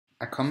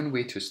A common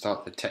way to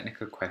start the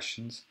technical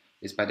questions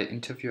is by the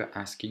interviewer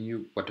asking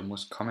you what the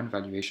most common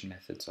valuation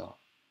methods are.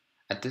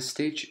 At this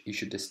stage, you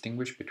should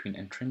distinguish between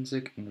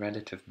intrinsic and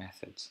relative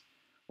methods.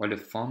 While the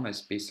former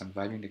is based on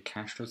valuing the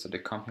cash flows that the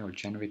company will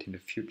generate in the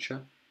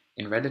future,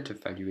 in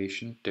relative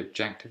valuation, the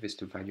objective is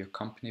to value a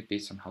company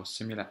based on how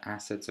similar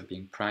assets are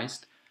being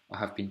priced or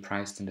have been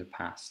priced in the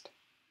past.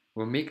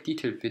 We'll make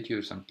detailed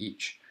videos on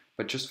each,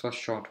 but just for a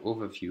short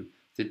overview,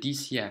 the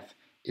DCF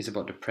is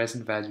about the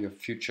present value of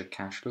future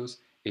cash flows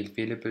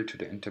available to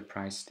the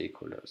enterprise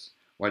stakeholders,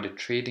 while the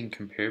trading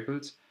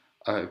comparables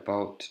are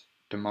about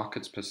the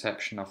market's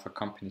perception of a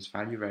company's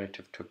value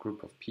relative to a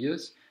group of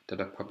peers that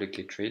are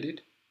publicly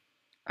traded,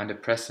 and the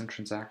present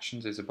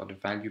transactions is about the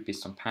value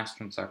based on past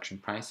transaction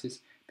prices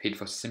paid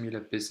for similar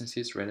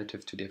businesses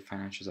relative to their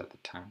financials at the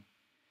time.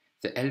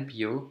 The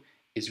LBO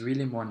is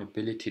really more an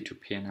ability to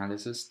pay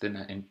analysis than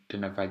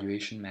a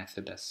valuation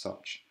method as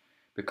such,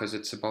 because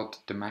it's about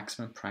the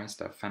maximum price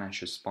that a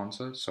financial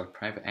sponsor, so a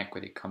private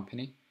equity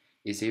company,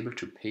 is able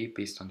to pay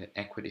based on the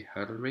equity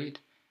hurdle rate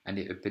and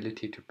the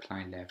ability to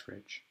apply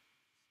leverage.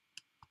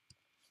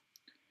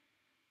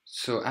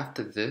 So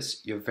after this,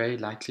 you're very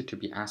likely to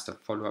be asked a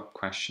follow-up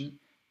question,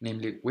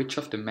 namely which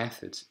of the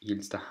methods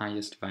yields the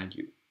highest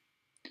value.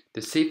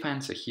 The safe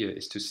answer here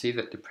is to say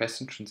that the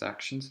present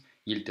transactions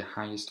yield the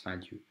highest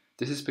value.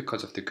 This is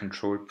because of the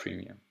control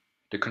premium.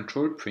 The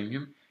control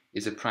premium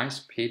is a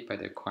price paid by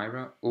the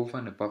acquirer over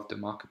and above the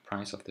market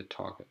price of the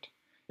target.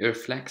 It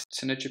reflects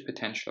the synergy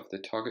potential of the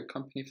target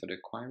company for the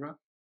acquirer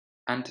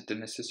and the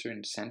necessary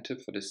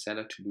incentive for the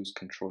seller to lose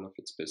control of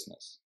its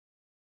business.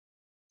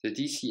 The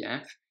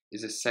DCF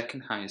is the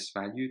second highest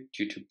value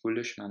due to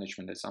bullish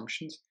management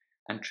assumptions,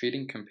 and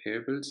trading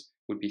comparables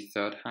would be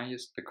third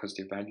highest because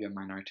they value a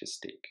minority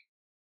stake.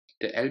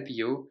 The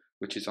LBO,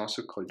 which is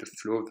also called the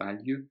floor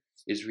value,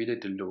 is really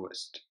the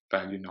lowest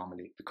value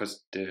normally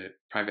because the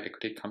private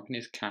equity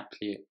companies can't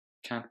pay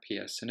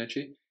a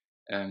synergy,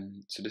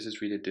 so this is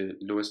really the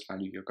lowest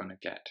value you're going to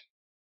get.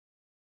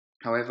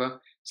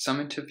 However, some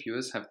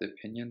interviewers have the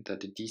opinion that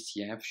the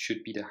DCF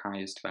should be the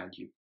highest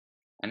value,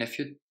 and if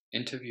your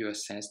interviewer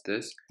says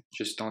this,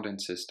 just don't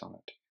insist on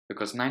it,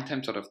 because 9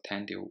 times out of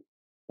 10 they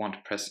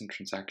want present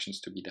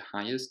transactions to be the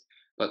highest,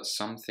 but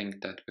some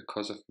think that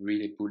because of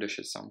really bullish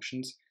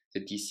assumptions, the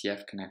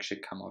DCF can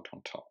actually come out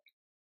on top.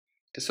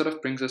 This sort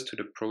of brings us to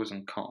the pros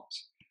and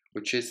cons,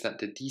 which is that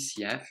the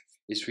DCF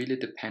is really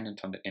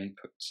dependent on the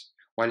inputs.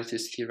 While it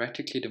is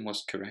theoretically the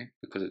most correct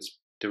because it's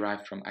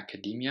derived from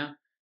academia,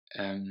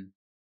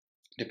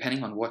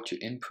 depending on what you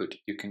input,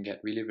 you can get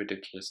really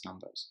ridiculous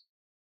numbers.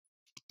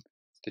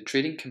 The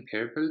trading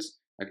comparables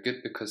are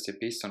good because they're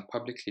based on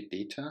publicly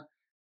data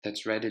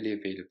that's readily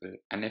available,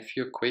 and if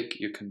you're quick,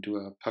 you can do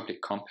a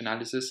public comp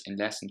analysis in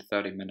less than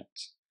 30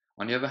 minutes.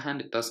 On the other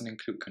hand, it doesn't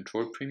include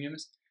control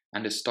premiums,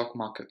 and the stock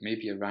market may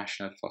be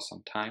irrational for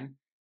some time.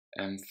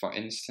 For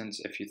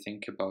instance, if you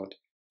think about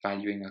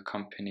valuing a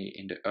company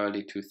in the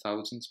early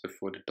 2000s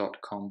before the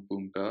dot-com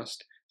boom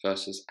burst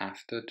versus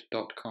after the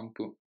dot-com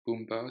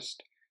boom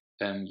burst,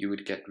 you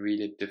would get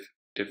really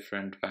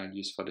different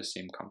values for the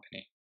same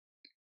company.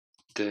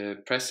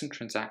 The present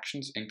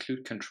transactions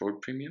include control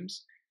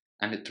premiums,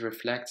 and it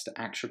reflects the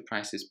actual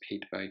prices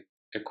paid by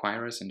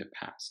acquirers in the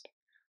past.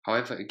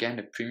 However, again,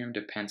 the premium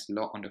depends a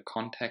lot on the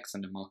context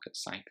and the market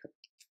cycle.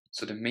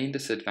 So the main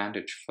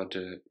disadvantage for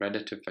the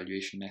relative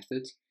valuation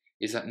methods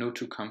is that no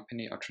two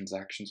company or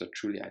transactions are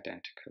truly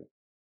identical.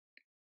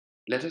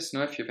 Let us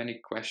know if you have any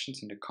questions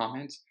in the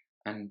comments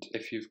and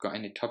if you've got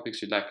any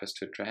topics you'd like us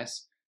to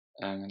address.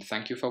 And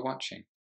thank you for watching.